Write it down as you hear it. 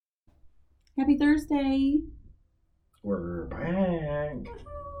Happy Thursday. We're back.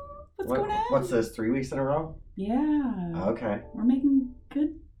 What's going on? What's this, 3 weeks in a row? Yeah. Okay. We're making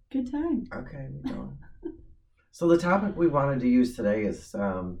good time. Okay, we go. So the topic we wanted to use today is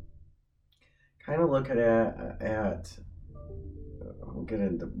kind of looking at we'll get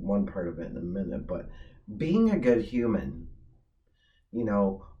into one part of it in a minute, but being a good human,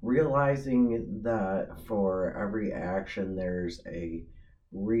 realizing that for every action there's a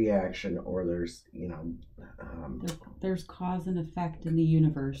reaction, or There's cause and effect in the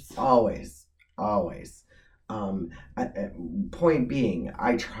universe. always. Point being,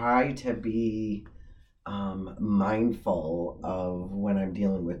 I try to be mindful of when I'm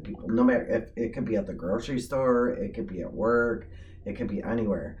dealing with people, no matter if it could be at the grocery store, it could be at work, it could be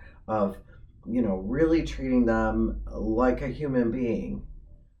anywhere, of really treating them like a human being,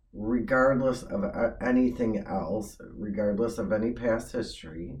 regardless of anything else, regardless of any past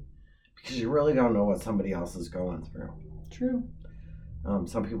history, because you really don't know what somebody else is going through. True.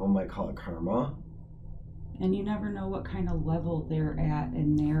 Some people might call it karma. And you never know what kind of level they're at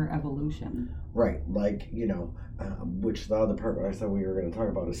in their evolution. Right, like, which the other part I said we were going to talk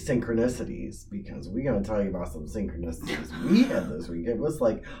about is synchronicities, because we're going to tell you about some synchronicities we had this week. It was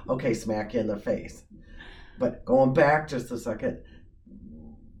like, okay, smack you in the face. But going back just a second,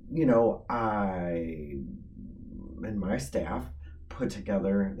 I and my staff put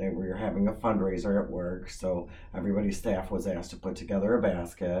together, we were having a fundraiser at work, so everybody's staff was asked to put together a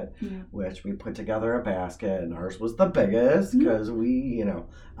basket, which we put together a basket, and ours was the biggest, because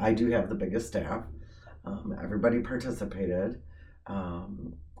I do have the biggest staff. Everybody participated,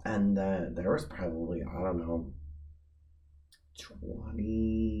 and there was probably,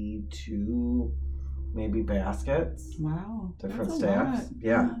 22 maybe baskets. Wow. Different staffs.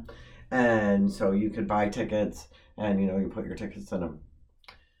 Yeah. And so you could buy tickets, and you put your tickets in them.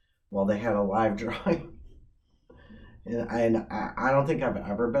 Well, they had a live drawing, and I don't think I've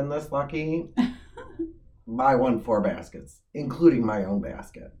ever been this lucky. I won 4 baskets, including my own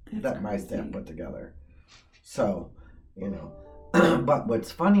basket that my staff put together. So, but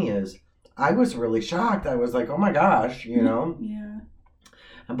what's funny is I was really shocked. I was like, oh my gosh, Yeah.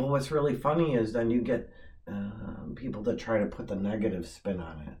 But what's really funny is then you get people that try to put the negative spin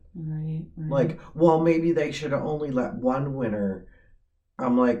on it. Right. Like, well, maybe they should have only let one winner.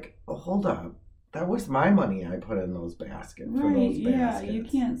 I'm like, oh, hold up. That was my money I put in those baskets. Right, for those yeah. baskets. You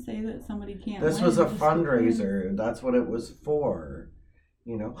can't say that somebody can't This win was a just fundraiser. That's what it was for.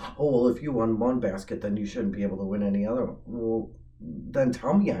 Oh, well, if you won one basket, then you shouldn't be able to win any other one. Well, then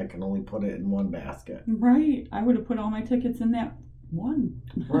tell me I can only put it in one basket. Right. I would have put all my tickets in that one.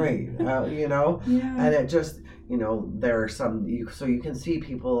 Right. Yeah. And it just, there are some, so you can see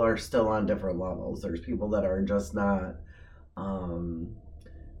people are still on different levels. There's people that are just not, and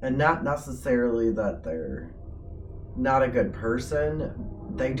not necessarily that they're not a good person.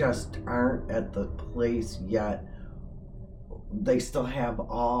 They just aren't at the place yet. They still have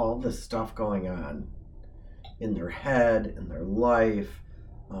all this stuff going on in their head, in their life.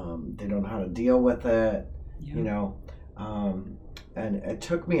 They don't know how to deal with it, and it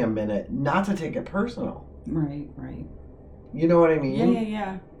took me a minute not to take it personal. Right. You know what I mean?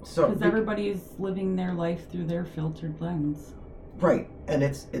 Yeah. So because everybody's living their life through their filtered lens. Right, and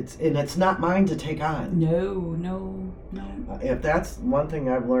it's not mine to take on. No. If that's one thing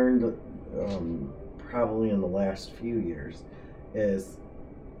I've learned, probably in the last few years, is,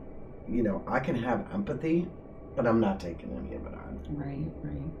 I can have empathy, but I'm not taking any of it on. Right.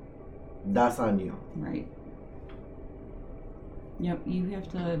 That's on you. Right. Yep, you have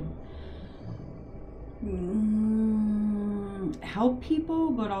to help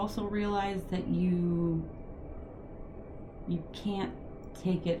people, but also realize that you can't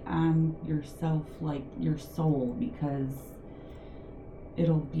take it on yourself, like your soul, because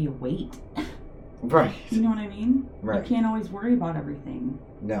it'll be a weight. Right. You know what I mean? Right. You can't always worry about everything.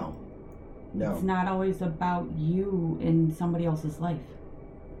 No. It's not always about you in somebody else's life.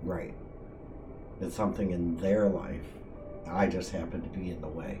 Right. It's something in their life. I just happen to be in the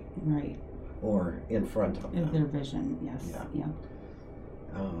way. Right. Or in front of them. Their vision, yes. Yeah.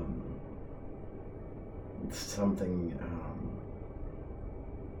 Something.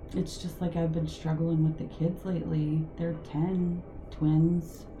 It's just like I've been struggling with the kids lately. They're 10,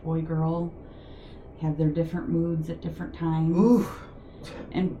 twins, boy, girl, have their different moods at different times. Ooh.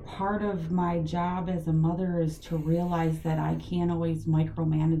 And part of my job as a mother is to realize that I can't always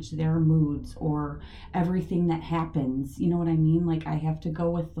micromanage their moods or everything that happens. You know what I mean? Like, I have to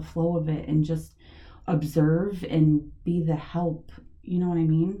go with the flow of it and just observe and be the help. You know what I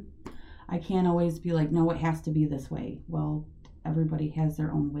mean? I can't always be like, no, it has to be this way. Well, everybody has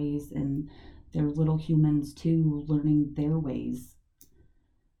their own ways, and they're little humans too, learning their ways.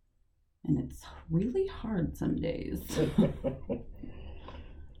 And it's really hard some days.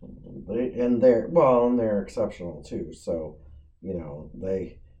 They're exceptional too. So,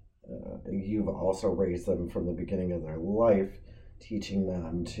 you've also raised them from the beginning of their life, teaching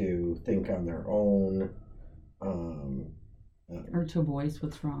them to think on their own, or to voice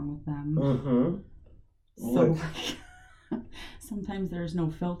what's wrong with them. Mm-hmm. So sometimes there's no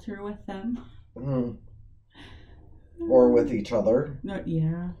filter with them. Mm-hmm. Or with each other. No,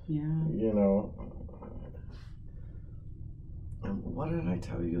 yeah. And what did I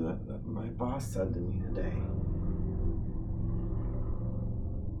tell you that my boss said to me today?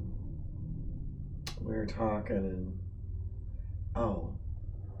 We were talking, and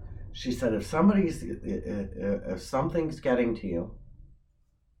she said, if something's getting to you,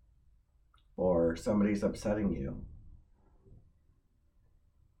 or somebody's upsetting you,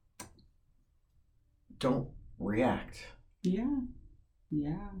 don't react. Yeah.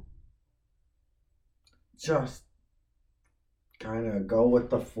 Just kind of go with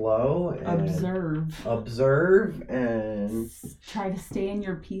the flow and observe and try to stay in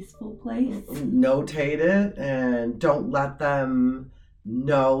your peaceful place. Notate it, and don't let them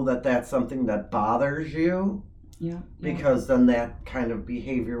know that that's something that bothers you. Yeah. Because then that kind of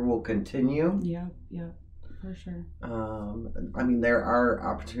behavior will continue. Yeah, for sure. There are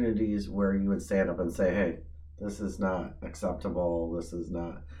opportunities where you would stand up and say, hey, this is not acceptable. This is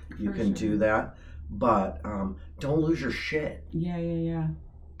not, you can do that. But don't lose your shit. Yeah.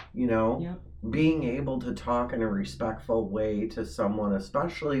 Yep. Being able to talk in a respectful way to someone,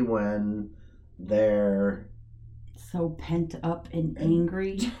 especially when they're so pent up and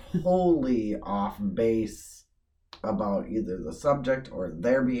angry, totally off base about either the subject or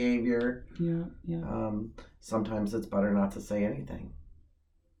their behavior. Yeah. Sometimes it's better not to say anything.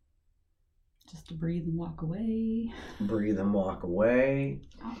 Just to breathe and walk away.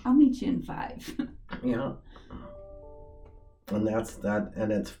 I'll meet you in 5. Yeah. And that's that.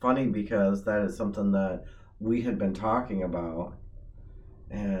 And it's funny because that is something that we had been talking about.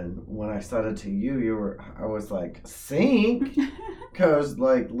 And when I said it to you, I was like, sync? Because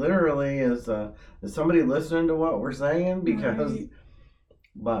literally is somebody listening to what we're saying? Because, right.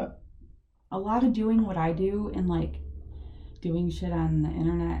 But a lot of doing what I do and doing shit on the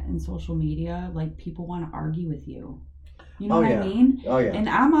internet and social media, people want to argue with you. You know what I mean? Oh, yeah. And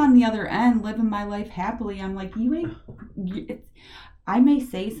I'm on the other end living my life happily. I'm like, I may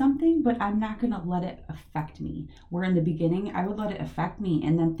say something, but I'm not going to let it affect me. Where in the beginning, I would let it affect me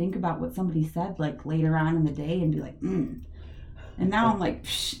and then think about what somebody said later on in the day and be like, And now I'm like,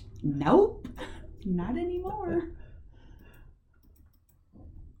 nope, not anymore.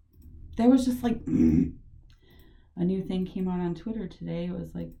 There was just a new thing came out on Twitter today. It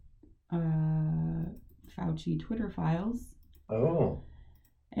was Fauci Twitter files. Oh.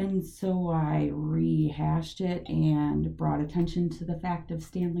 And so I rehashed it and brought attention to the fact of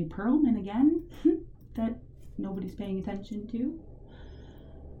Stanley Perlman again that nobody's paying attention to.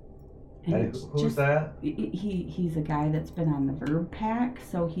 And who's that? He's a guy that's been on the Verb Pack,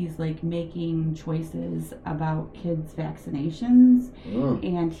 so he's making choices about kids' vaccinations,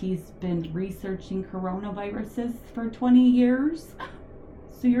 and he's been researching coronaviruses for 20 years.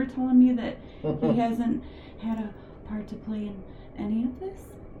 So you're telling me that he hasn't had a part to play in any of this?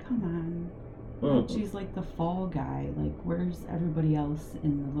 Come on. She's the fall guy. Where's everybody else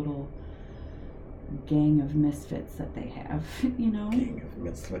in the little gang of misfits that they have, Gang of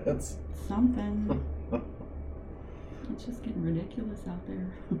misfits. Something. It's just getting ridiculous out there.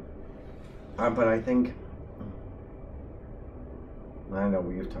 But I think, I know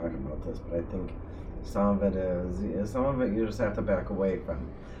we've talked about this, but I think some of it you just have to back away from.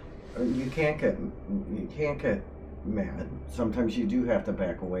 You can't get mad. Sometimes you do have to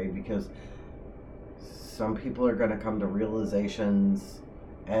back away because some people are going to come to realizations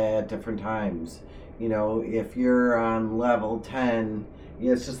at different times. If you're on level 10,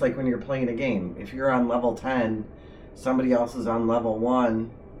 it's just like when you're playing a game. If you're on level 10, somebody else is on level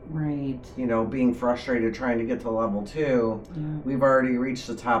 1. Right. Being frustrated trying to get to level 2. Yeah. We've already reached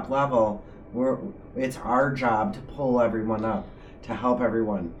the top level. It's our job to pull everyone up, to help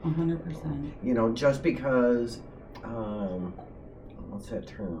everyone. 100%. Just because, what's that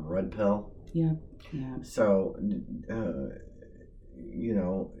term? Red pill? Yeah. So,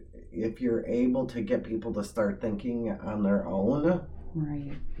 if you're able to get people to start thinking on their own,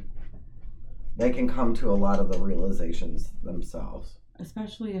 right, they can come to a lot of the realizations themselves.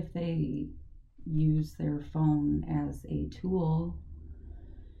 Especially if they use their phone as a tool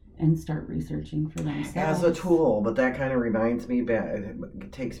and start researching for themselves. As a tool, but that kind of reminds me back,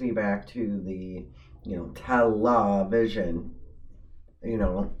 it takes me back to the, television,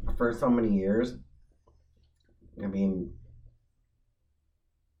 for so many years. I mean,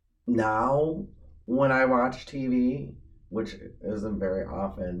 now when I watch TV, which isn't very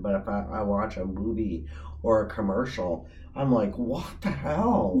often, but if I watch a movie or a commercial, I'm like, what the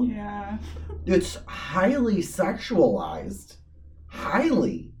hell? Yeah. It's highly sexualized.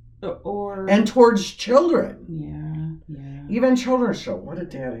 Highly. And towards children. Yeah. Even children's show. What did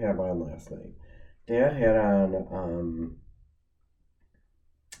Dad have on last night? Dad had on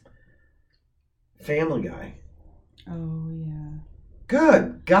Family Guy. Oh, yeah.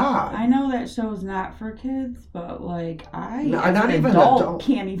 Good God. I know that show's not for kids, but as not an even adult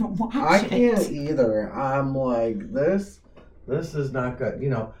can't even watch it. I can't either. I'm like, this is not good.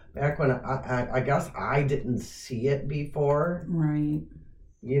 Back when I guess I didn't see it before. Right.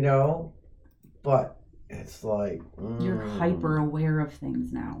 But it's like... You're hyper aware of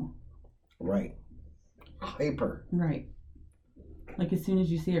things now. Right. Hyper. Right. Like as soon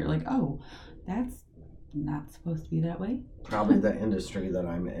as you see it, you're like, oh, that's not supposed to be that way. Probably the industry that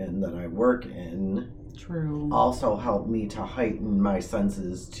I'm in, that I work in. True. Also helped me to heighten my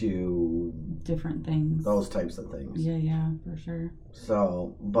senses to... different things. Those types of things. Yeah, for sure.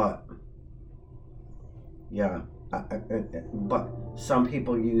 So, but... Yeah. But some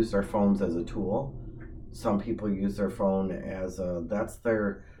people use their phones as a tool. Some people use their phone as that's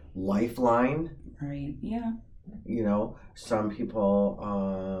their lifeline. Right, yeah. Some people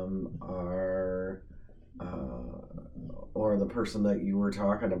are, or the person that you were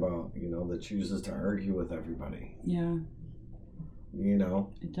talking about, that chooses to argue with everybody. Yeah.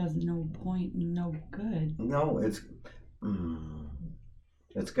 It does no point, no good. No, it's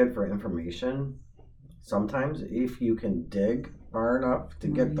good for information. Sometimes if you can dig far enough to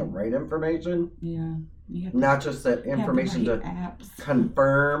get the right information. Yeah. Not just that information to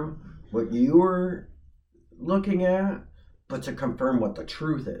confirm what you were looking at, but to confirm what the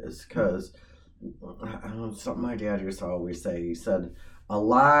truth is. Because something my dad used to always say. He said, a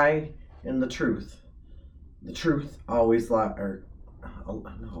lie and the truth always lie, or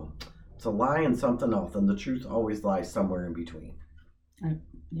no, it's a lie and something else, and the truth always lies somewhere in between.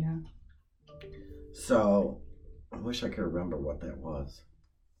 Yeah. So, I wish I could remember what that was.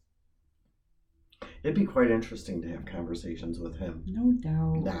 It'd be quite interesting to have conversations with him. No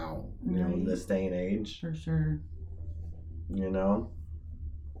doubt. Now, in this day and age. For sure. Yeah,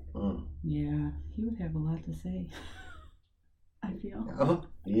 he would have a lot to say. I feel. Oh,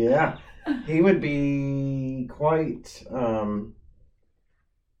 yeah. He would be quite...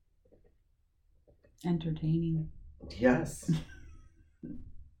 entertaining. Yes.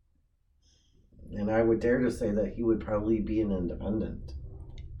 And I would dare to say that he would probably be an independent.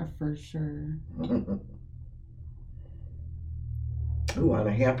 For sure. Ooh, on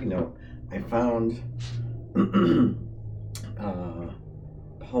a happy note, I found a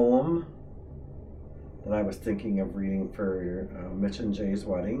poem that I was thinking of reading for Mitch and Jay's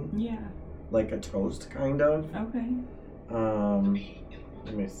wedding. Yeah. Like a toast, kind of. Okay.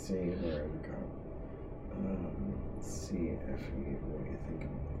 Let me see where it go. Let's see what do you think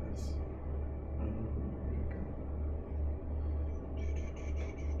about this?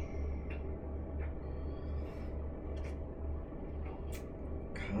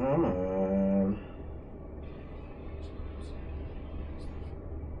 Come on.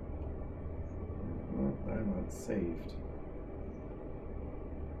 I'm not saved.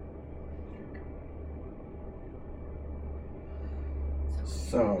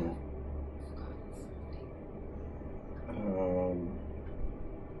 So,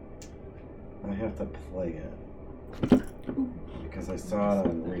 I have to play it because I saw it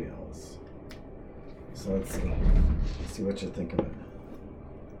on Reels. So let's see what you think of it.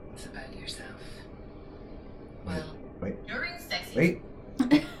 It's about yourself. Well, wait. During sexy. Wait.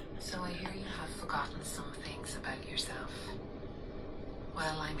 So I hear you have forgotten some things about yourself.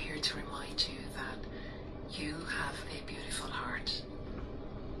 Well, I'm here to remind you that you have a beautiful heart.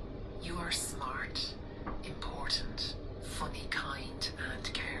 You are smart, important, funny, kind,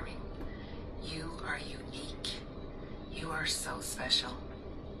 and caring. You are unique. You are so special.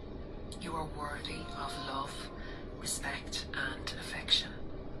 You are worthy of love, respect, and affection.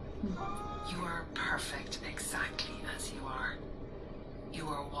 You are perfect exactly as you are. You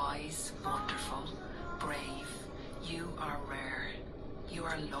are wise, wonderful, brave. You are rare. You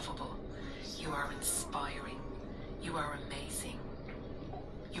are lovable. You are inspiring. You are amazing.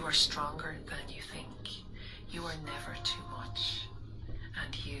 You are stronger than you think. You are never too much.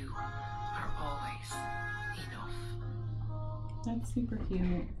 And you are always enough. That's super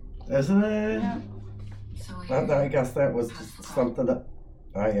cute. Isn't it? Yeah. So I guess that was just something that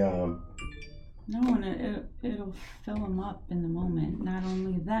I No, and it'll fill them up in the moment. Not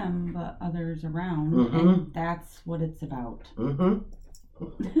only them, but others around. And that's what it's about.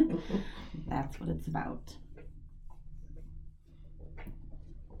 That's what it's about.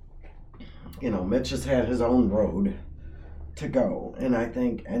 You know, Mitch has had his own road to go, and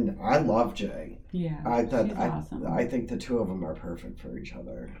I love Jay. Yeah, she's awesome. I think the two of them are perfect for each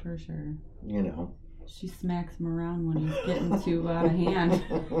other. For sure. You know. She smacks him around when he's getting too out of hand.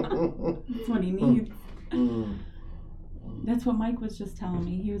 That's what he needs. That's what Mike was just telling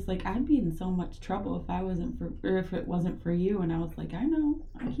me. He was like, "I'd be in so much trouble if it wasn't for you." And I was like, "I know.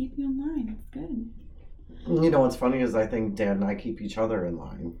 I keep you in line. It's good." You know what's funny is I think Dad and I keep each other in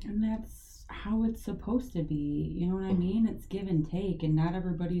line. And that's how it's supposed to be. You know what I mean? It's give and take, and not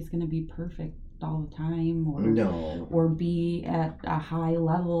everybody's going to be perfect all the time or be at a high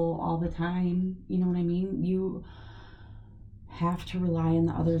level all the time. You know what I mean? You have to rely on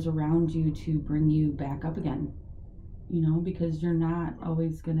the others around you to bring you back up again. You know, because you're not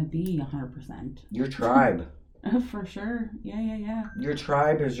always going to be 100%. Your tribe. For sure. Yeah. Your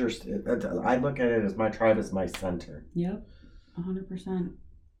tribe is I look at it as my tribe is my center. Yep. 100%.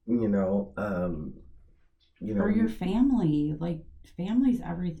 You know, or your family. Like, family's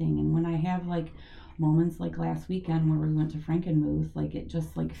everything. And when I have like moments like last weekend where we went to Frankenmuth, like it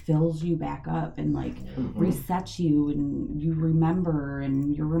just like fills you back up and like resets you, and you remember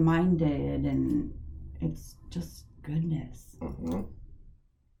and you're reminded, and it's just goodness.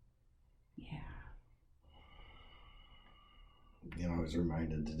 Yeah. You know, I was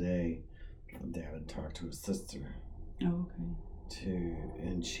reminded today Dad had talked to his sister. Oh, okay.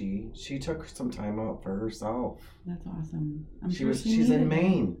 And she took some time out for herself. That's awesome. She's in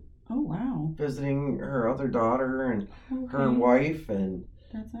Maine. Oh, wow. Visiting her other daughter and her wife and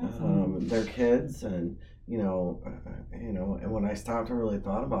that's awesome. Their kids, and you know, and when I stopped and really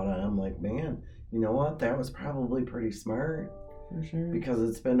thought about it, I'm like, man, you know what? That was probably pretty smart. For sure. Because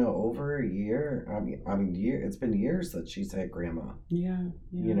it's been over a year. It's been years that she's had grandma. Yeah.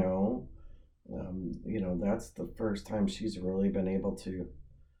 You know. That's the first time she's really been able to,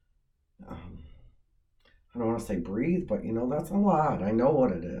 I don't want to say breathe, but that's a lot. I know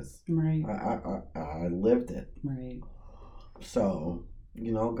what it is. Right. I lived it. Right. So,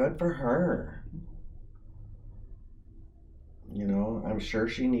 good for her. I'm sure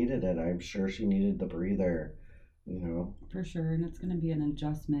she needed it. I'm sure she needed the breather, For sure. And it's going to be an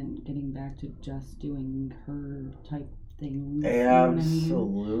adjustment getting back to just doing her type things.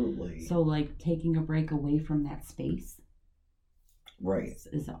 Absolutely. I mean? So like taking a break away from that space, right,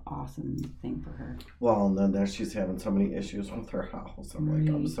 is an awesome thing for her. Well, and then she's having so many issues with her house. I'm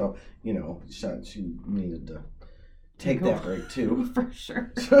like, so she needed to take that break too. For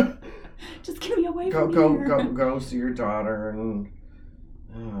sure. Just get me away from here. Go see your daughter and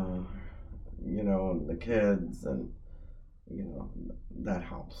and the kids, and that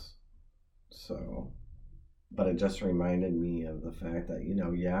helps. So. But it just reminded me of the fact that,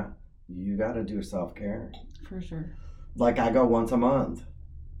 you got to do self-care. For sure. Like, I go once a month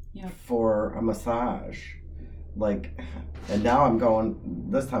for a massage. Like, and now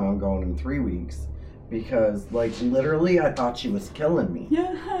this time I'm going in 3 weeks. Because, like, literally I thought she was killing me.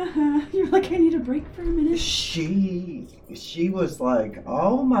 Yeah. You're like, I need a break for a minute. She was like,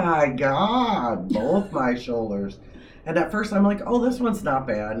 oh my God, both my shoulders. And at first I'm like, oh, this one's not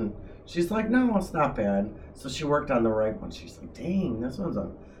bad. And she's like, no, it's not bad. So she worked on the right one. She's like, dang, this one's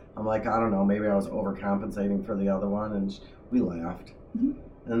a... I'm like, I don't know, maybe I was overcompensating for the other one. And we laughed.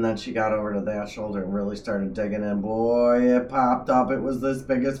 Mm-hmm. And then she got over to that shoulder and really started digging in. Boy, it popped up. It was this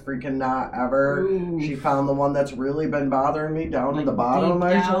biggest freaking knot ever. Ooh. She found the one that's really been bothering me down at the bottom of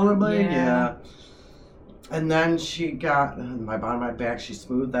my shoulder blade. Yeah. And then she got my bottom of my back. She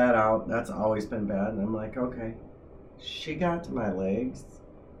smoothed that out. That's always been bad. And I'm like, okay. She got to my legs.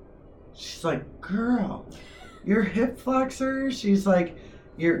 She's like, girl, your hip flexor. She's like,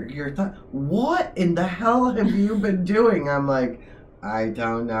 what in the hell have you been doing? I'm like, I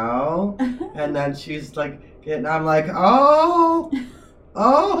don't know. And then she's like, I'm like, oh.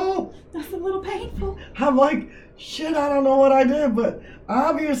 That's a little painful. I'm like, shit, I don't know what I did, but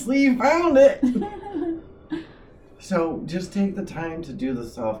obviously you found it. So just take the time to do the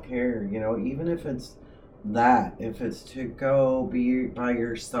self-care, even if it's to go be by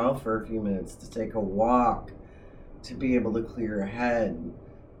yourself for a few minutes, to take a walk, to be able to clear your head,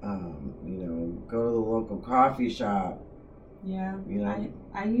 go to the local coffee shop. Yeah,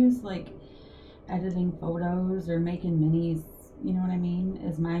 I use like editing photos or making minis, you know what I mean,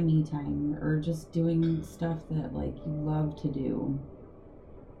 as my me time, or just doing stuff that like you love to do.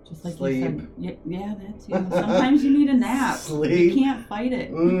 Just like Sleep. you said. Yeah, that too. Sometimes you need a nap. Sleep. You can't fight it.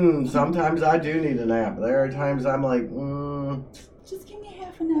 Sometimes I do need a nap. There are times I'm like, Just give me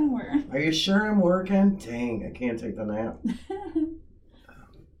half an hour. Are you sure I'm working? Dang, I can't take the nap.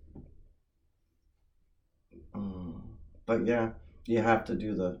 But yeah, you have to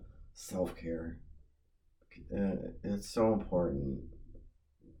do the self-care. It's so important.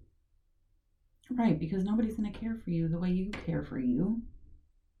 Right, because nobody's going to care for you the way you care for you.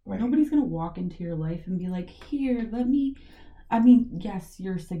 Right. Nobody's going to walk into your life and be like, here, let me... I mean, yes,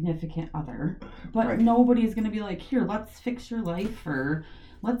 your significant other, but Right. nobody's going to be like, here, let's fix your life, or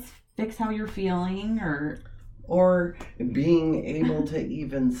let's fix how you're feeling, or being able to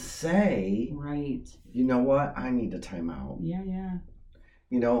even say, right. You know what? I need a timeout. Yeah.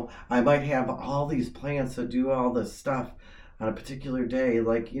 You know, I might have all these plans to do all this stuff on a particular day.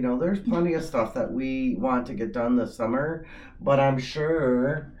 Like, you know, there's plenty of stuff that we want to get done this summer, but I'm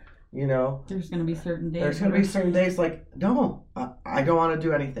sure, you know, there's going to be certain days. There's going to be certain days like, no, I don't want to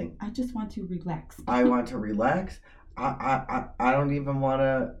do anything. I just want to relax. I want to relax. I don't even want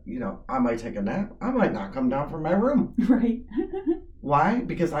to, you know, I might take a nap. I might not come down from my room. Right. Why?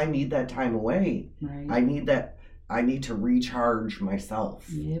 Because I need that time away. Right. I need to recharge myself.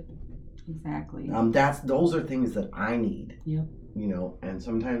 Yep. Exactly. Those are things that I need. Yep. You know, and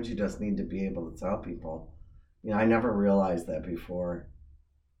sometimes you just need to be able to tell people. You know, I never realized that before.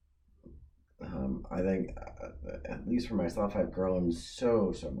 I think, at least for myself, I've grown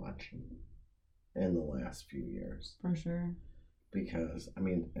so much in the last few years. For sure. Because, I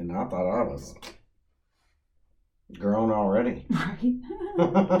mean, and I thought I was grown already.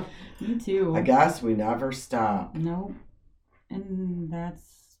 Right. Me too. I guess we never stop. Nope. And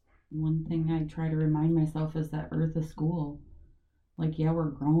that's one thing I try to remind myself is that Earth is school. Like, yeah, we're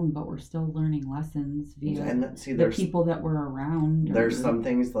grown, but we're still learning lessons via the people that we're around. There's some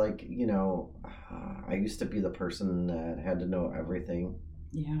things like, you know, I used to be the person that had to know everything.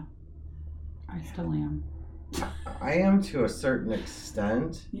 Yeah. I still am. I am to a certain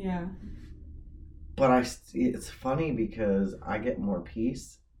extent. Yeah. But it's funny because I get more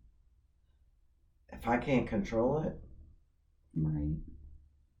peace if I can't control it. Right.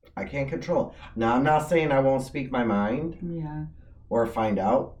 I can't control it. Now, I'm not saying I won't speak my mind. Yeah. Or find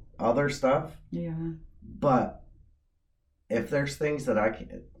out other stuff. Yeah. But if there's things that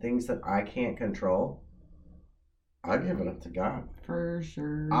I can't control, I give it up to God. For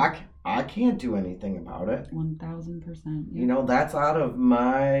sure. I can't do anything about it. 1000%. Yep. You know, that's out of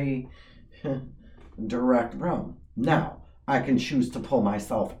my direct realm. Now, I can choose to pull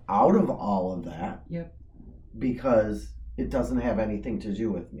myself out of all of that. Yep. Because it doesn't have anything to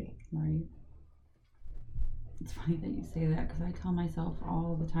do with me. Right. It's funny that you say that because I tell myself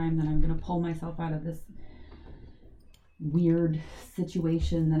all the time that I'm going to pull myself out of this weird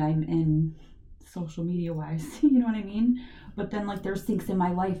situation that I'm in social media wise. You know what I mean? But then like there's things in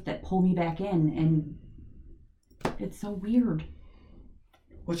my life that pull me back in and it's so weird.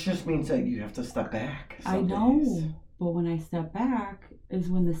 Which just means that you have to step back. I know. But when I step back is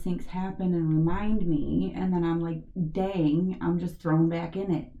when the things happen and remind me and then I'm like, dang, I'm just thrown back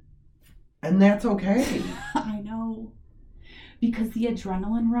in it. And that's okay. I know. Because the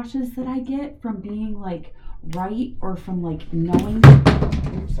adrenaline rushes that I get from being like right or from like knowing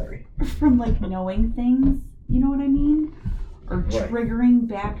from like knowing things, you know what I mean? Or triggering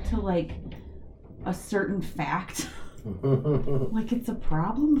back to like a certain fact. Like it's a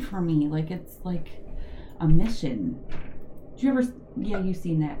problem for me. Like it's like a mission. Do you ever you've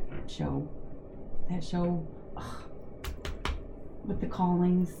seen that show? That show with the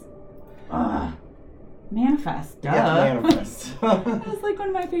callings. Manifest. Duh. Yeah, Manifest. That's like one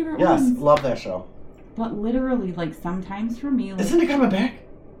of my favorite ones. Yes, love that show. But literally, like sometimes for me, like, isn't it coming back?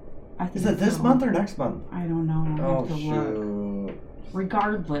 I think is it this month or next month? I don't know. I'll have to shoot. Look.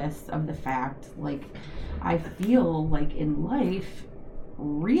 Regardless of the fact, like I feel like in life,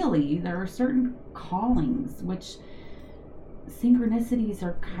 really, there are certain callings which synchronicities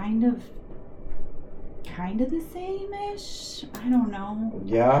are kind of the same-ish. I don't know.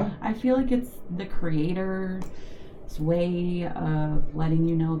 Yeah. I feel like it's the creator's way of letting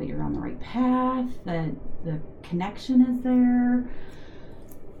you know that you're on the right path, that the connection is there,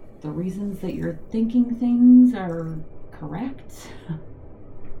 the reasons that you're thinking things are correct.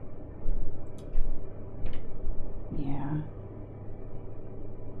 Yeah.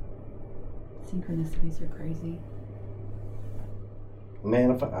 Synchronicities are crazy.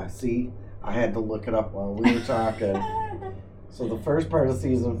 I had to look it up while we were talking. So the first part of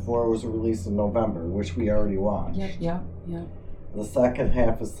season 4 was released in November, which we already watched. Yep. The second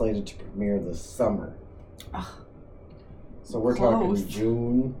half is slated to premiere this summer. Ugh. So we're Close. talking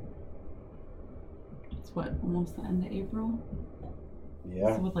June. It's what, almost the end of April?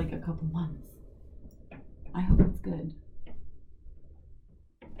 Yeah. So with like a couple months. I hope it's good.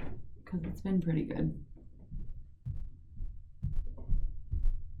 Because it's been pretty good.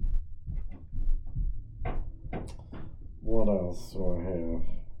 What else do I have?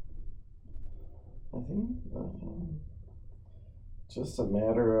 I think just a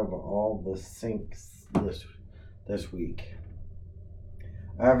matter of all the syncs this week.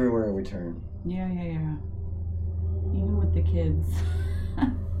 Everywhere we turn. Yeah. Even with the kids.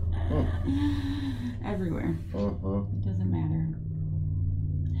 Everywhere. It doesn't matter.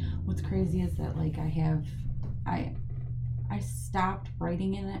 What's crazy is that like I stopped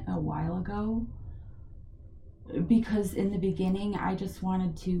writing in it a while ago because in the beginning I just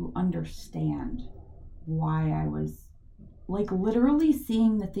wanted to understand why I was like literally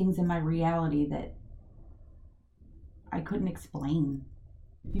seeing the things in my reality that I couldn't explain.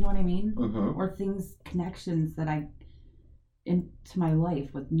 You know what I mean? Or things, connections that I into my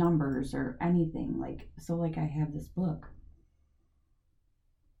life with numbers or anything. Like, so like I have this book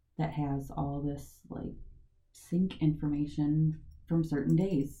that has all this like sync information from certain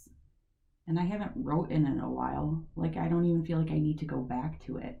days. And I haven't wrote in a while. Like I don't even feel like I need to go back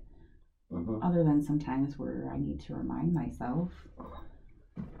to it. Other than sometimes where I need to remind myself.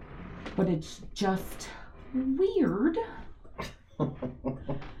 But it's just weird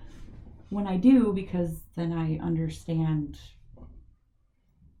when I do, because then I understand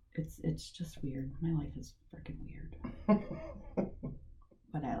it's just weird. My life is freaking weird.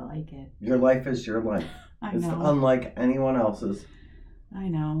 But I like it. Your life is your life. It's unlike anyone else's. I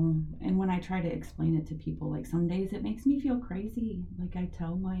know. And when I try to explain it to people, like some days it makes me feel crazy. Like I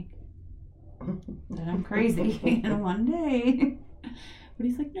tell Mike that I'm crazy and one day. But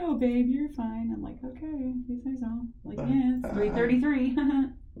he's like, no, babe, you're fine. I'm like, okay, if you say so. Like, yeah, it's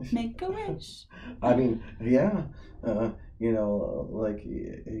 3:33. Make a wish. I mean, yeah. You know, like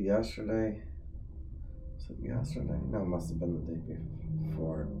yesterday. Was it yesterday? No, it must have been the day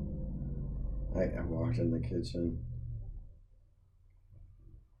before. I walked in the kitchen.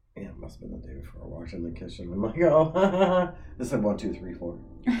 Yeah, it must have been the day before. I walked in the kitchen. I'm like, oh, it said 1, 2, 3, 4.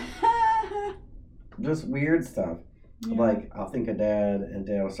 Just weird stuff. Yeah. Like, I'll think of Dad, and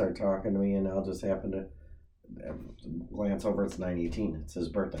Dad will start talking to me, and I'll just happen to glance over. It's 9/18. It's his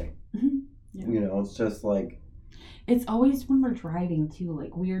birthday. Yeah. You know, it's just like. It's always when we're driving, too,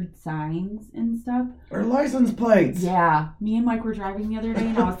 like weird signs and stuff. Or license plates. Yeah. Me and Mike were driving the other day,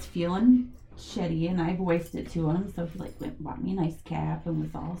 and I was feeling shitty, and I voiced it to him. So he like bought me a nice cap and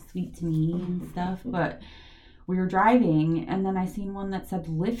was all sweet to me and stuff. But we were driving, and then I seen one that said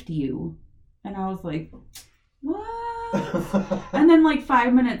 "lift you," and I was like, "What?" And then like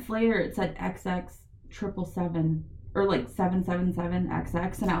 5 minutes later, it said XX 777 or like 777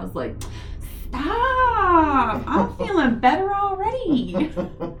 XX, and I was like, "Stop! I'm feeling better already."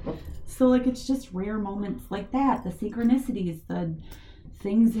 So like it's just rare moments like that, the synchronicities, the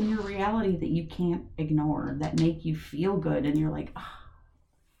things in your reality that you can't ignore that make you feel good, and you're like,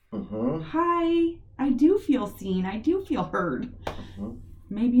 hi, I do feel seen, I do feel heard.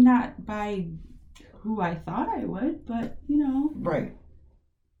 Maybe not by who I thought I would, but you know. Right.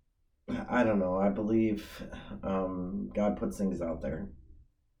 I don't know. I believe God puts things out there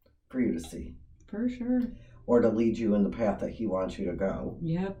for you to see. For sure. Or to lead you in the path that he wants you to go.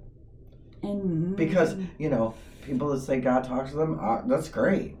 Yep. And because, you know, people that say God talks to them, that's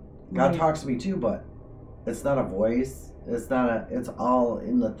great. God talks to me too, but it's not a voice. It's all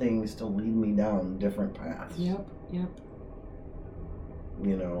in the things to lead me down different paths. Yep.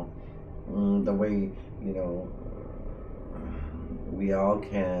 You know, the way, you know, we all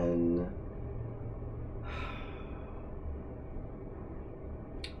can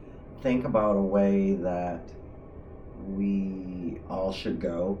think about a way that we all should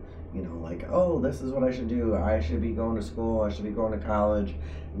go. You know, like, oh, this is what I should do. I should be going to school. I should be going to college.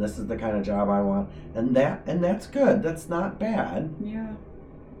 And this is the kind of job I want. And that's good. That's not bad. Yeah.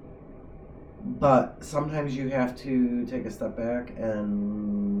 But sometimes you have to take a step back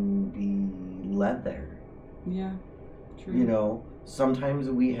and be led there. Yeah. True. You know, sometimes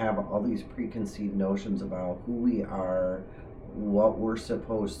we have all these preconceived notions about who we are, what we're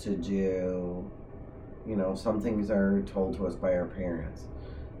supposed to do. You know, some things are told to us by our parents.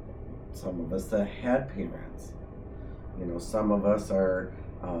 Some of us that had parents. You know, some of us are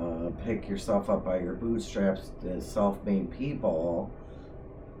pick yourself up by your bootstraps, self-made people.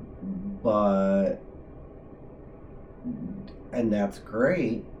 And that's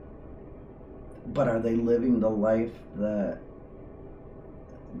great. But are they living the life that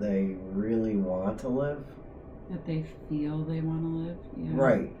they really want to live? That they feel they want to live. Yeah.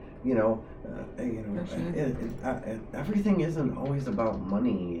 Right. For sure. Everything isn't always about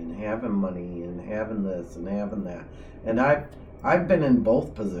money and having this and having that. And I've been in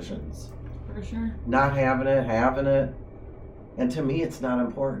both positions. For sure. Not having it. And to me, it's not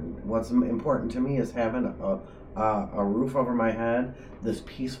important. What's important to me is having a roof over my head, this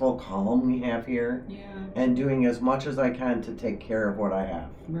peaceful calm we have here, and doing as much as I can to take care of what I have.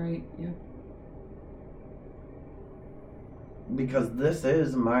 Right, yeah. Because this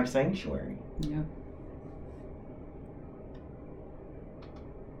is my sanctuary. Yeah.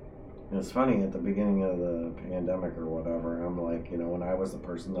 It's funny, at the beginning of the pandemic or whatever, I'm like, when I was the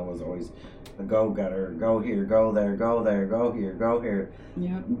person that was always a go-getter, go here, go there, go there, go here, go here.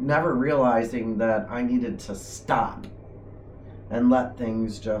 Yep. Never realizing that I needed to stop and let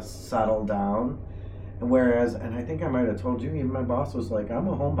things just settle down. Whereas, and I think I might have told you, even my boss was like, I'm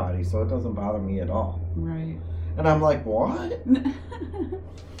a homebody, so it doesn't bother me at all. Right. And I'm like, what?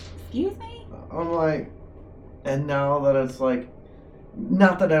 Excuse me? I'm like, and now that it's like,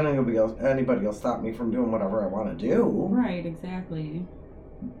 not that anybody will stop me from doing whatever I want to do. Right, exactly.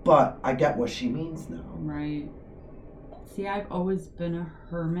 But I get what she means now. Right. See, I've always been a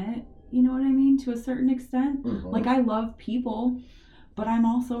hermit, you know what I mean, to a certain extent. Mm-hmm. Like, I love people, but I'm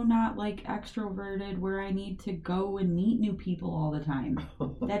also not, like, extroverted where I need to go and meet new people all the time.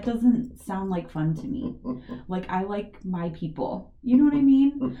 That doesn't sound like fun to me. Like, I like my people, you know what I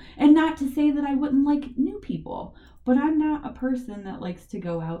mean? And not to say that I wouldn't like new people, but I'm not a person that likes to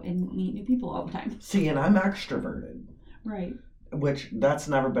go out and meet new people all the time. See, and I'm extroverted. Right. Which, that's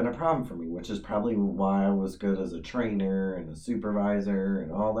never been a problem for me, which is probably why I was good as a trainer and a supervisor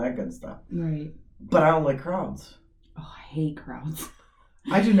and all that good stuff. Right. But I don't like crowds. Oh, I hate crowds.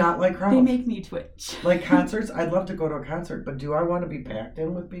 I do not like crowds. They make me twitch. Like concerts, I'd love to go to a concert, but do I want to be packed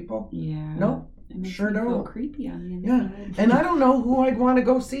in with people? Yeah. No, it makes sure me don't. feel creepy on the inside. Yeah, and I don't know who I'd want to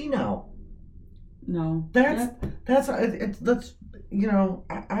go see now. No. That's I don't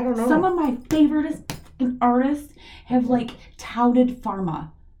know. Some of my favorite artists have like touted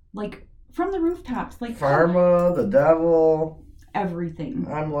Pharma, like from the rooftops, like Pharma, the devil, everything.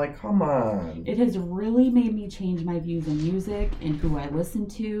 I'm like, come on. It has really made me change my views on music and who I listen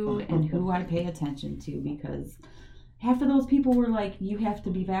to and who I pay attention to, because half of those people were like, you have to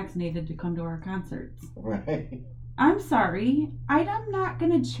be vaccinated to come to our concerts. Right. I'm sorry, I'm not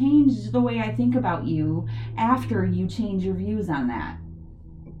going to change the way I think about you after you change your views on that.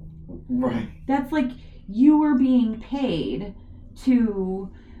 Right. That's like you were being paid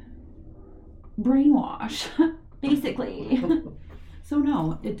to brainwash, basically. So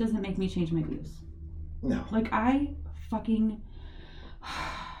no, it doesn't make me change my views. No. Like I fucking,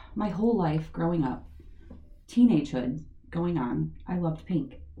 my whole life growing up, teenagehood going on, I loved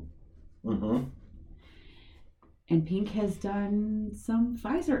Pink. Mm-hmm. And Pink has done some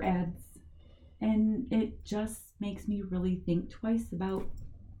Pfizer ads, and it just makes me really think twice about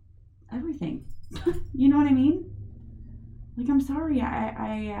everything. You know what I mean? Like, I'm sorry,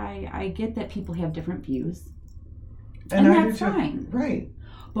 I get that people have different views, and that's fine. Right.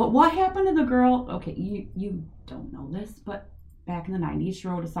 But what happened to the girl? Okay, you don't know this, but back in the 90s, she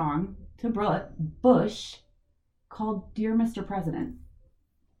wrote a song to Bush called "Dear Mr. President,"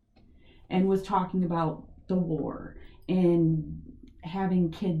 and was talking about the war and having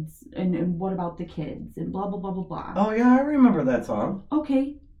kids and what about the kids and blah blah blah blah blah. Oh yeah, I remember that song.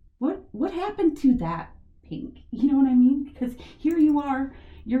 Okay, what happened to that, Pink? You know what I mean? Because here you are,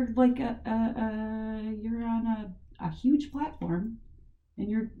 you're like you're on a huge platform, and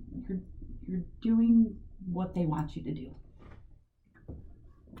you're doing what they want you to do.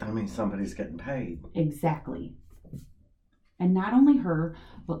 I mean, somebody's getting paid. Exactly. And not only her,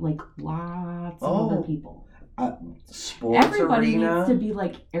 but like lots of other people. Sports Everybody arena needs to be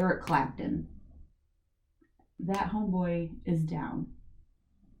like Eric Clapton. That homeboy is down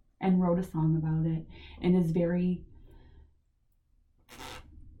and wrote a song about it and is very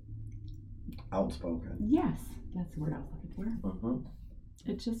outspoken. Yes, that's the word I was looking for. Mm-hmm.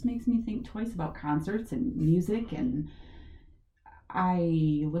 It just makes me think twice about concerts and music, and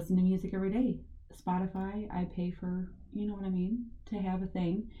I listen to music every day. Spotify, I pay for, you know what I mean, to have a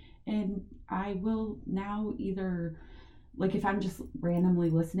thing. And I will now either, like if I'm just randomly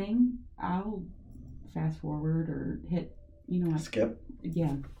listening, I'll fast forward or hit, you know. Skip.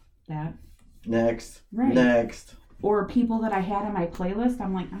 Yeah, that. Next. Right. Next. Or people that I had on my playlist,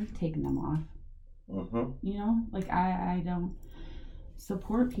 I'm like, I'm taking them off. Mm-hmm. You know, like I don't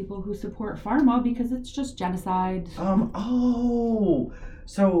support people who support pharma because it's just genocide.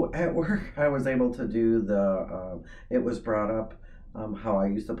 So at work I was able to do it was brought up how I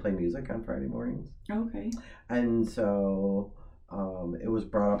used to play music on Friday mornings. Okay. And so it was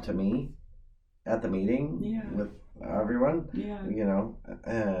brought up to me at the meeting with everyone. Yeah. You know,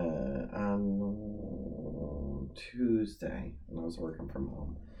 on Tuesday, and I was working from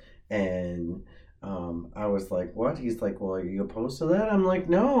home. And I was like, what? He's like, well, are you opposed to that? I'm like,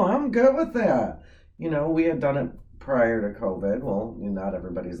 no, I'm good with that. You know, we had done it prior to COVID. Well, not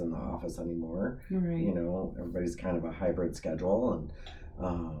everybody's in the office anymore. Right. You know, everybody's kind of a hybrid schedule. And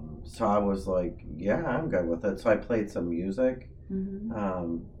so I was like, yeah, I'm good with it. So I played some music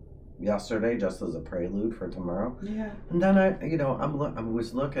yesterday just as a prelude for tomorrow. Yeah. And then I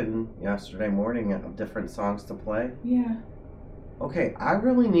was looking yesterday morning at different songs to play. Yeah. Okay, I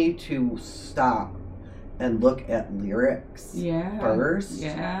really need to stop and look at lyrics first.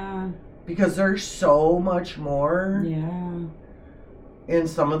 Yeah. Because there's so much more in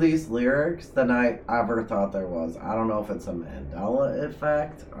some of these lyrics than I ever thought there was. I don't know if it's a Mandela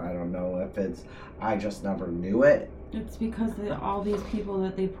effect. I don't know if it's, I just never knew it. It's because all these people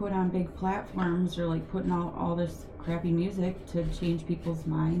that they put on big platforms are like putting all this crappy music to change people's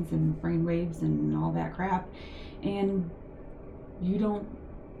minds and brainwaves and all that crap. And you don't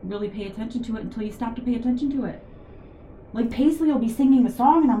really pay attention to it until you stop to pay attention to it. Like Paisley will be singing a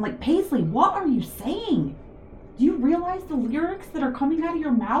song and I'm like, Paisley, what are you saying? Do you realize the lyrics that are coming out of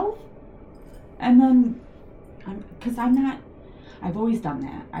your mouth? And then, I've always done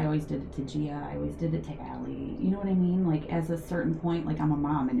that. I always did it to Gia. I always did it to Allie. You know what I mean? Like at a certain point, like I'm a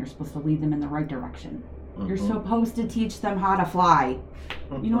mom and you're supposed to lead them in the right direction. You're supposed to teach them how to fly.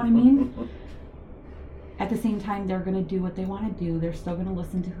 You know what I mean? At the same time, they're going to do what they want to do. They're still going to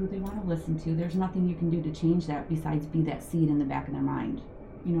listen to who they want to listen to. There's nothing you can do to change that besides be that seed in the back of their mind.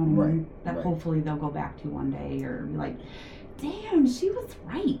 You know what I mean? That hopefully they'll go back to one day or be like, damn, she was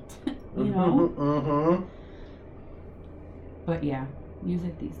right. You know? But yeah,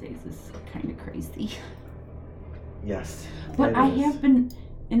 music these days is kind of crazy. Yes. But I have been,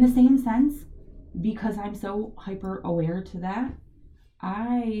 in the same sense, because I'm so hyper aware to that,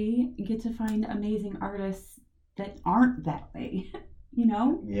 I get to find amazing artists that aren't that way, you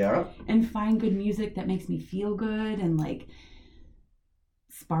know? Yeah. And find good music that makes me feel good and like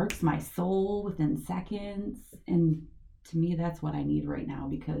sparks my soul within seconds. And to me, that's what I need right now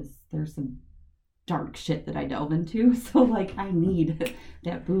because there's some dark shit that I delve into. So like I need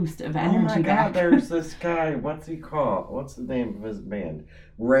that boost of energy. Oh my back. God, there's this guy. What's he called? What's the name of his band?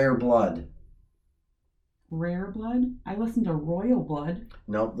 Rare Blood. Rare Blood? I listen to Royal Blood.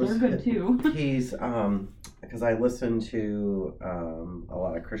 Nope. They're good too. He's because I listen to a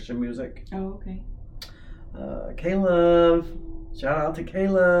lot of Christian music. Oh, okay. Caleb. Shout out to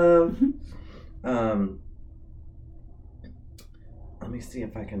Caleb. Let me see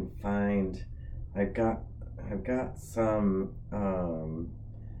if I can find. I've got some.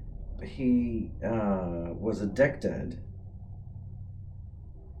 He was addicted.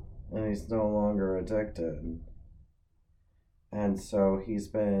 And he's no longer addicted. And so he's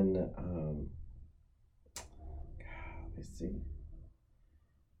been, God, let me see.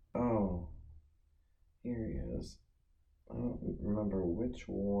 Oh, here he is. I don't remember which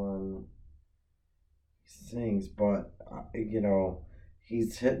one he sings, but,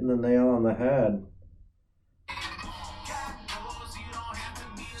 he's hitting the nail on the head.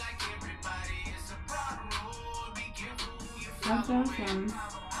 That's awesome.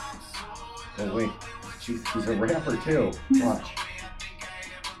 Oh wait, he's a rapper too. Watch.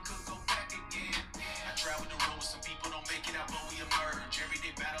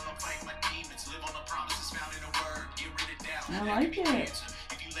 I like it.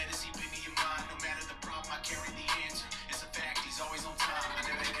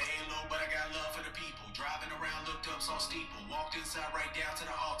 Walked inside right down to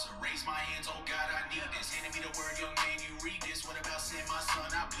the altar. Raise my hands, oh God, I need this. Handed me the word, young man, you read this. What about sin, my son?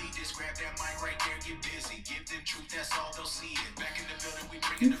 I bleed this. Grab that mic right there, get busy. Give them truth, that's all they'll see it. Back in the building, we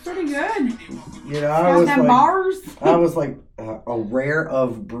bring it. It's pretty good. I was like a rare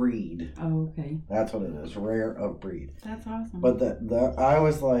of breed. Oh, okay. That's what it is, rare of breed. That's awesome. But I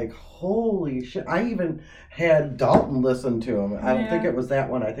was like, holy shit. I even had Dalton listen to him. I don't think it was that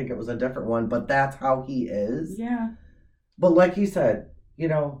one. I think it was a different one. But that's how he is. Yeah. But like he said,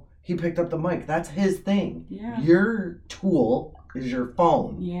 he picked up the mic. That's his thing. Yeah. Your tool is your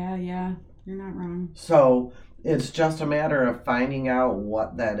phone. Yeah. You're not wrong. So it's just a matter of finding out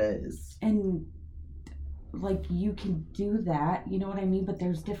what that is. And like you can do that, you know what I mean? But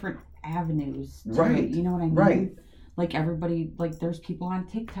there's different avenues. Right. You know what I mean? Right. Like everybody, like there's people on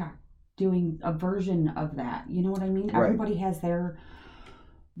TikTok doing a version of that. You know what I mean? Right. Everybody has their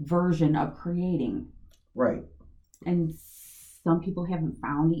version of creating. Right. And some people haven't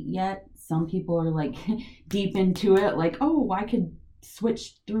found it yet. Some people are like deep into it, like, oh, I could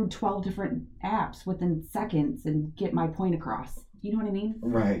switch through 12 different apps within seconds and get my point across. You know what I mean?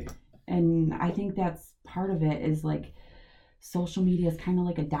 Right. And I think that's part of it, is like social media is kind of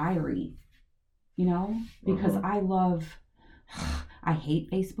like a diary, you know, because I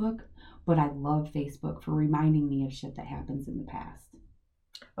hate Facebook, but I love Facebook for reminding me of shit that happens in the past.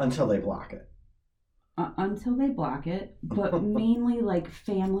 Until they block it. Until they block it, but mainly like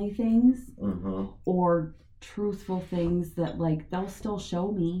family things or truthful things that like they'll still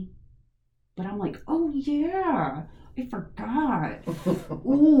show me, but I'm like, oh yeah, I forgot.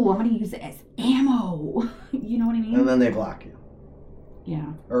 Ooh, I'm gonna use it as ammo. You know what I mean? And then they block you.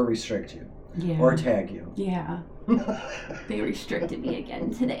 Yeah. Or restrict you. Yeah. Or tag you. Yeah. They restricted me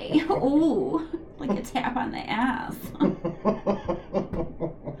again today. Ooh, like a tap on the ass.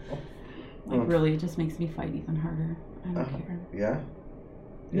 Like really, it just makes me fight even harder. I don't care. Yeah.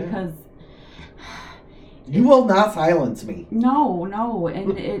 Because you will not silence me. No,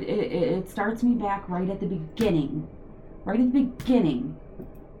 and it starts me back right at the beginning. Right at the beginning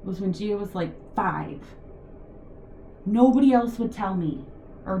was when Gia was like 5. Nobody else would tell me,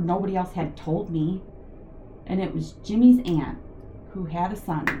 or nobody else had told me, and it was Jimmy's aunt who had a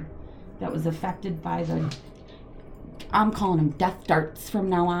son that was affected by the, I'm calling them death darts from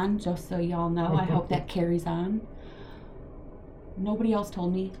now on, just so y'all know. I hope that carries on. Nobody else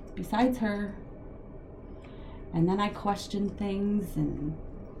told me besides her. And then I questioned things, and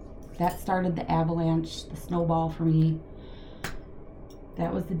that started the avalanche, the snowball for me.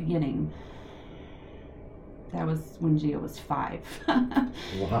 That was the beginning. That was when Gia was 5.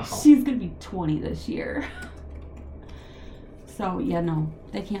 Wow. She's going to be 20 this year. So, yeah, no,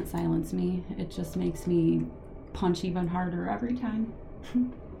 they can't silence me. It just makes me punch even harder every time.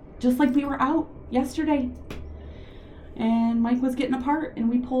 Just like we were out yesterday. And Mike was getting apart, and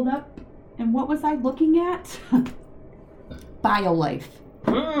we pulled up. And what was I looking at? BioLife.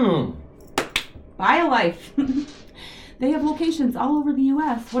 BioLife. They have locations all over the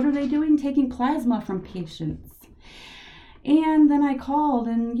U.S. What are they doing? Taking plasma from patients. And then I called,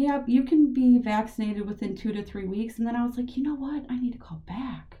 and yeah, you can be vaccinated within 2 to 3 weeks. And then I was like, you know what? I need to call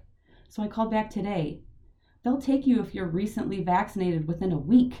back. So I called back today. They'll take you if you're recently vaccinated within a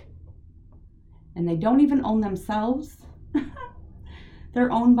week. And they don't even own themselves.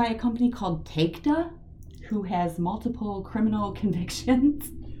 They're owned by a company called Takeda, who has multiple criminal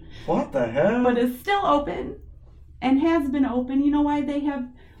convictions. What the hell? But is still open and has been open. You know why they have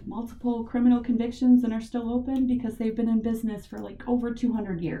multiple criminal convictions and are still open? Because they've been in business for like over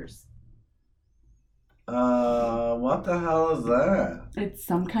 200 years. What the hell is that? It's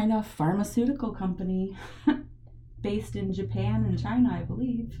some kind of pharmaceutical company based in Japan and China, I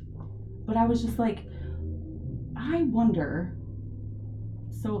believe. But I was just like, I wonder.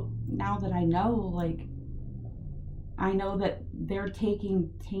 So now that I know, like, I know that they're taking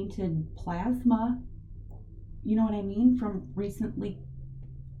tainted plasma, you know what I mean, from recently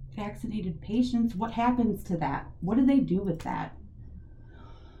vaccinated patients. What happens to that? What do they do with that?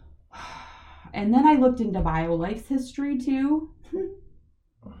 And then I looked into BioLife's history too.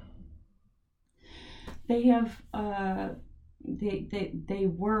 They have, they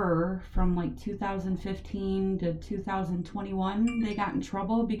were from like 2015 to 2021. They got in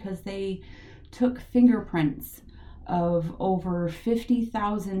trouble because they took fingerprints of over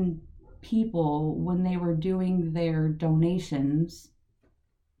 50,000 people when they were doing their donations,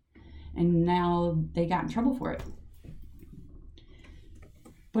 and now they got in trouble for it.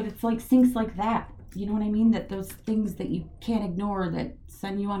 But it's like things like that, you know what I mean, that those things that you can't ignore that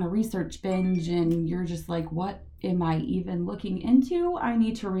send you on a research binge, and you're just like, what am I even looking into? I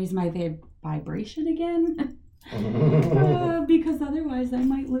need to raise my vibration again. Because otherwise I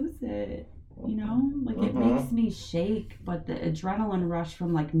might lose it. You know, like it makes me shake, but the adrenaline rush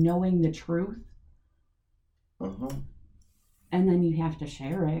from like knowing the truth, and then you have to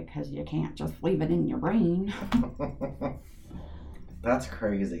share it because you can't just leave it in your brain. That's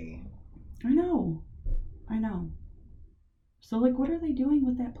crazy. I know. So like, what are they doing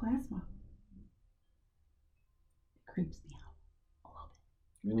with that plasma? It creeps me out a little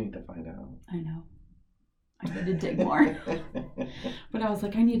bit. You need to find out. I know. I need to dig more. But I was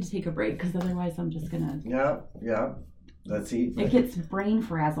like, I need to take a break because otherwise I'm just gonna. Yeah. That's it. It gets brain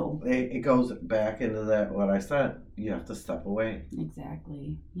frazzled. It goes back into that what I said. You have to step away.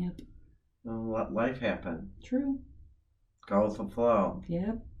 Exactly. Yep. And let life happen. True. Go with the flow.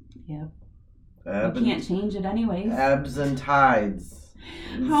 Yep. You can't change it anyways. Ebbs and tides.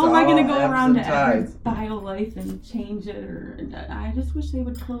 How am I going to go ebbs around and to every tides. BioLife and change it? Or I just wish they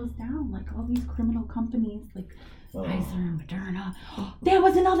would close down, like all these criminal companies, like Pfizer and Moderna. That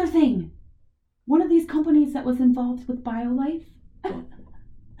was another thing. One of these companies that was involved with BioLife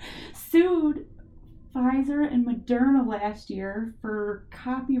sued Pfizer and Moderna last year for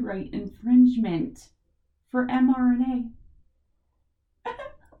copyright infringement for mRNA.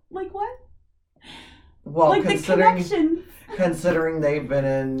 Like what? Well, like the connection. considering they've been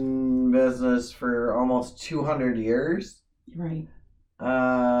in business for almost 200 years. Right.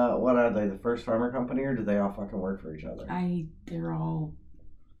 What are they, the first pharma company, or do they all fucking work for each other? They're all,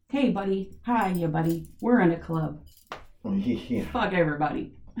 hey buddy, hi yeah buddy, we're in a club. Yeah. Fuck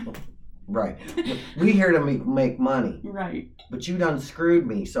everybody. Right. We here to make money. Right. But you done screwed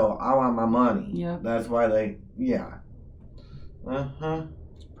me, so I want my money. Yep. That's why they, yeah. Uh-huh.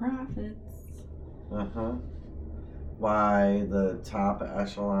 Profits. Uh-huh. Why the top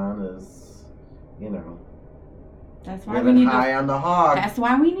echelon is, That's why we living need high on the hog. That's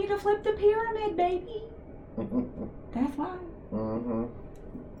why we need to flip the pyramid, baby. That's why. Mm-hmm.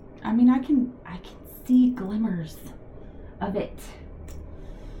 I mean, I can see glimmers of it.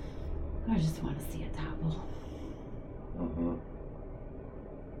 I just want to see it topple. Mm-hmm.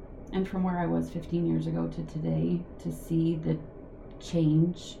 And from where I was 15 years ago to today, to see the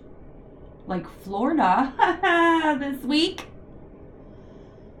change, like Florida this week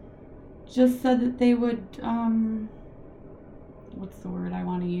just said that they would, what's the word I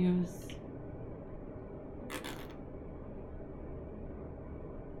want to use?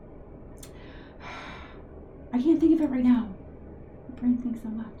 I can't think of it right now. My brain thinks so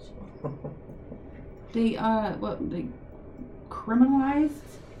much. They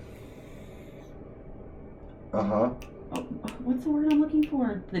criminalized. Uh-huh. Oh, what's the word I'm looking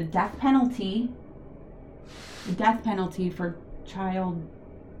for? The death penalty. The death penalty for child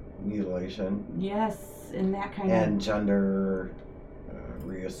Mutilation. Yes, and that kind And of. gender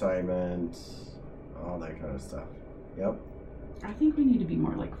reassignment, all that kind of stuff. Yep. I think we need to be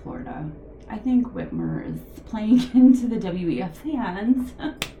more like Florida. I think Whitmer is playing into the WEF's hands.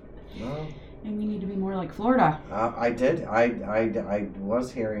 Well, And we need to be more like Florida. I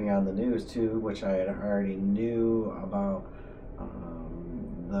was hearing on the news too, which I had already knew about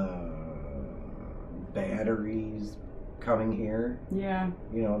the batteries coming here. Yeah.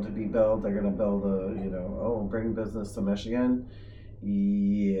 To be built. They're going to build bring business to Michigan.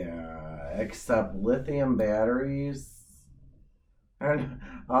 Yeah, except lithium batteries. And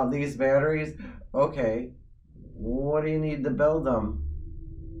these batteries, okay, what do you need to build them?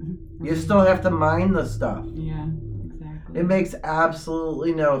 You still have to mine the stuff. Yeah, exactly. It makes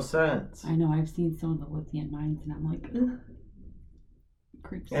absolutely no sense. I know. I've seen some of the lithium mines, and I'm like, ugh.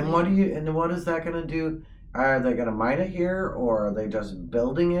 Creeps And me what is that going to do? Are they going to mine it here, or are they just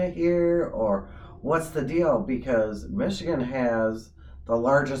building it here, or what's the deal? Because Michigan has the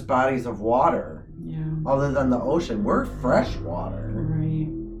largest bodies of water, other than the ocean. We're freshwater. Right.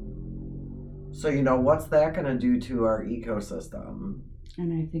 So, what's that going to do to our ecosystem?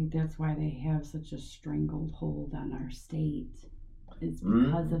 And I think that's why they have such a strangled hold on our state, is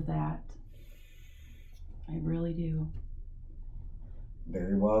because of that. I really do.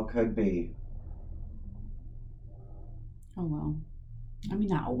 Very well could be. Oh well. I mean,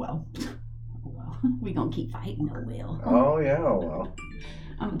 not oh well. Oh well. We gonna keep fighting, oh well. Oh yeah, well.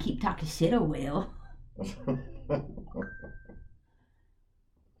 I'm gonna keep talking shit, oh well.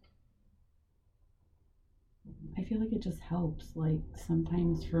 I feel like it just helps. Like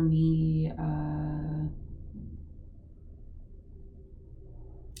sometimes for me,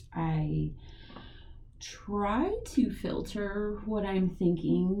 I try to filter what I'm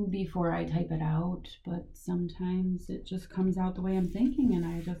thinking before I type it out, but sometimes it just comes out the way I'm thinking and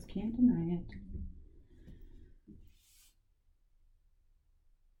I just can't deny it.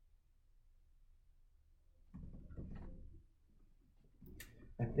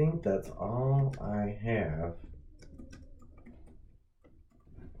 I think that's all I have.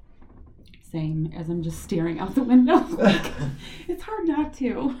 Same, as I'm just staring out the window. It's hard not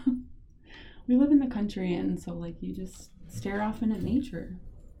to. We live in the country, and so like you just stare off into nature.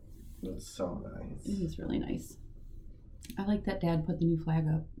 That's so nice. It is really nice. I like that Dad put the new flag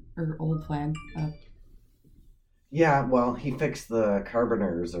up, or old flag up. Yeah, well, he fixed the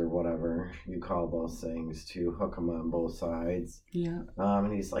carboners or whatever you call those things to hook them on both sides. Yeah.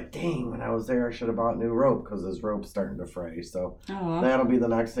 And he's like, dang, when I was there, I should have bought new rope because his rope's starting to fray. So Oh, that'll be the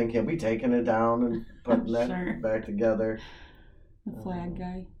next thing. He'll be taking it down and putting Sure. that back together. the flag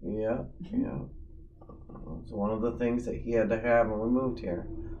guy. Yeah, yeah. It's one of the things that he had to have when we moved here.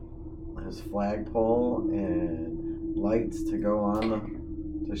 His flagpole and lights to go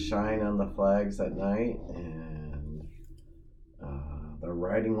on to shine on the flags at night, and the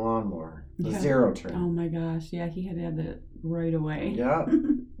riding lawnmower, the zero turn. Oh my gosh, yeah, he had to have it right away. Yeah,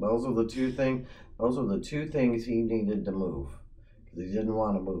 those are the two things. Those are the two things he needed to move because he didn't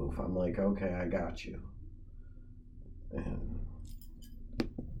want to move. I'm like, okay, I got you. And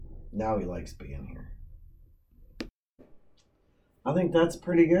now he likes being here. I think that's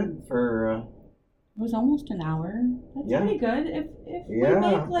pretty good for. It was almost an hour. That's pretty good. If we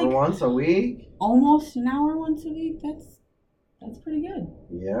make like for once a week. Almost an hour once a week. That's pretty good.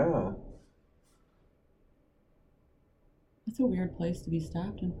 Yeah. That's a weird place to be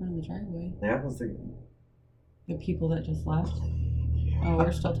stopped in front of the driveway. That was the people that just left. Oh,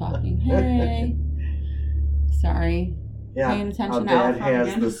 we're still talking. Hey. Sorry. Yeah. Paying attention Dad out has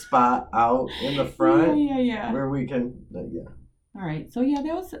again. the spot out in the front. Yeah. Where we can. Yeah. All right. So yeah,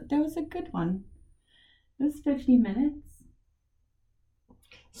 that was a good one. It was 50 minutes.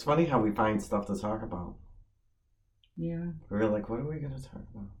 It's funny how we find stuff to talk about. Yeah. We're like, what are we going to talk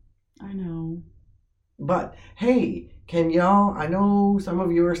about? I know. But, hey, can y'all, I know some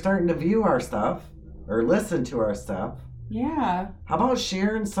of you are starting to view our stuff or listen to our stuff. Yeah. How about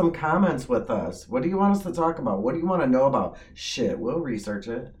sharing some comments with us? What do you want us to talk about? What do you want to know about? Shit, we'll research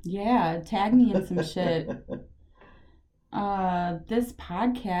it. Yeah, tag me in some shit. This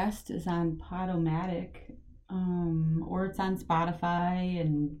podcast is on Podomatic, or it's on Spotify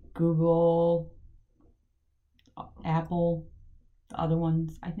and Google, Apple, the other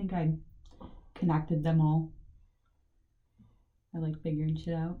ones. I think I connected them all. I like figuring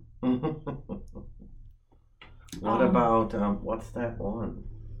shit out. What about, what's that one?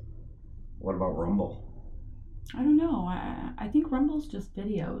 What about Rumble? I don't know. I think Rumble's just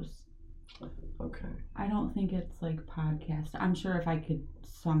videos. Okay. I don't think it's like podcast. I'm sure if I could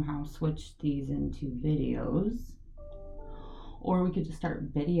somehow switch these into videos, or we could just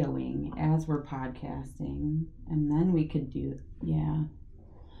start videoing as we're podcasting, and then we could do, yeah.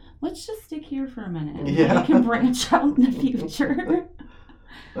 Let's just stick here for a minute. Yeah. We can branch out in the future.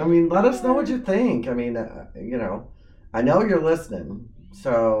 I mean, let us know what you think. I mean, you know, I know you're listening,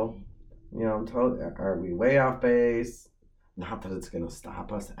 so, you know, are we way off base? Not that it's going to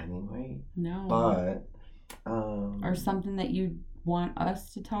stop us anyway. No. But. Or something that you want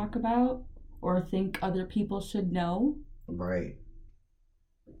us to talk about or think other people should know. Right.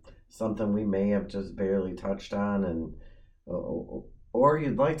 Something we may have just barely touched on, and or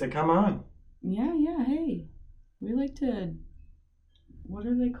you'd like to come on. Yeah, hey. We like to, what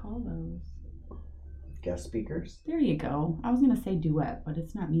do they call those? Guest speakers? There you go. I was going to say duet, but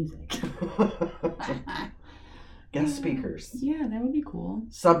it's not music. Guest speakers. Yeah, that would be cool.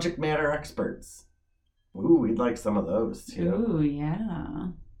 Subject matter experts. Ooh, we'd like some of those too. Ooh, yeah.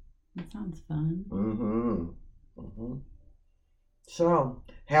 That sounds fun. So,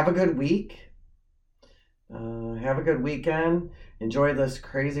 have a good week. Have a good weekend. Enjoy this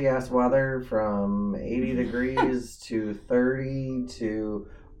crazy ass weather from 80 degrees to 30 to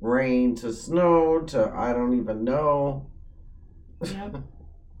rain to snow to I don't even know. Yep.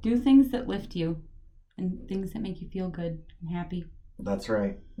 Do things that lift you and things that make you feel good and happy. That's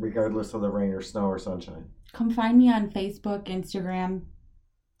right. Regardless of the rain or snow or sunshine. Come find me on Facebook, Instagram,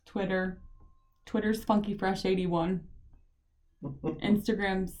 Twitter. Twitter's FunkyFresh81.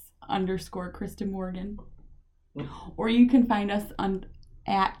 Instagram's _Kristen Morgan. Or you can find us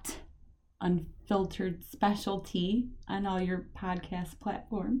at Unfiltered Specialty on all your podcast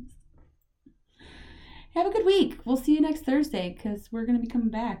platforms. Have a good week. We'll see you next Thursday because we're going to be coming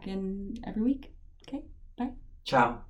back every week. Okay, bye. Ciao.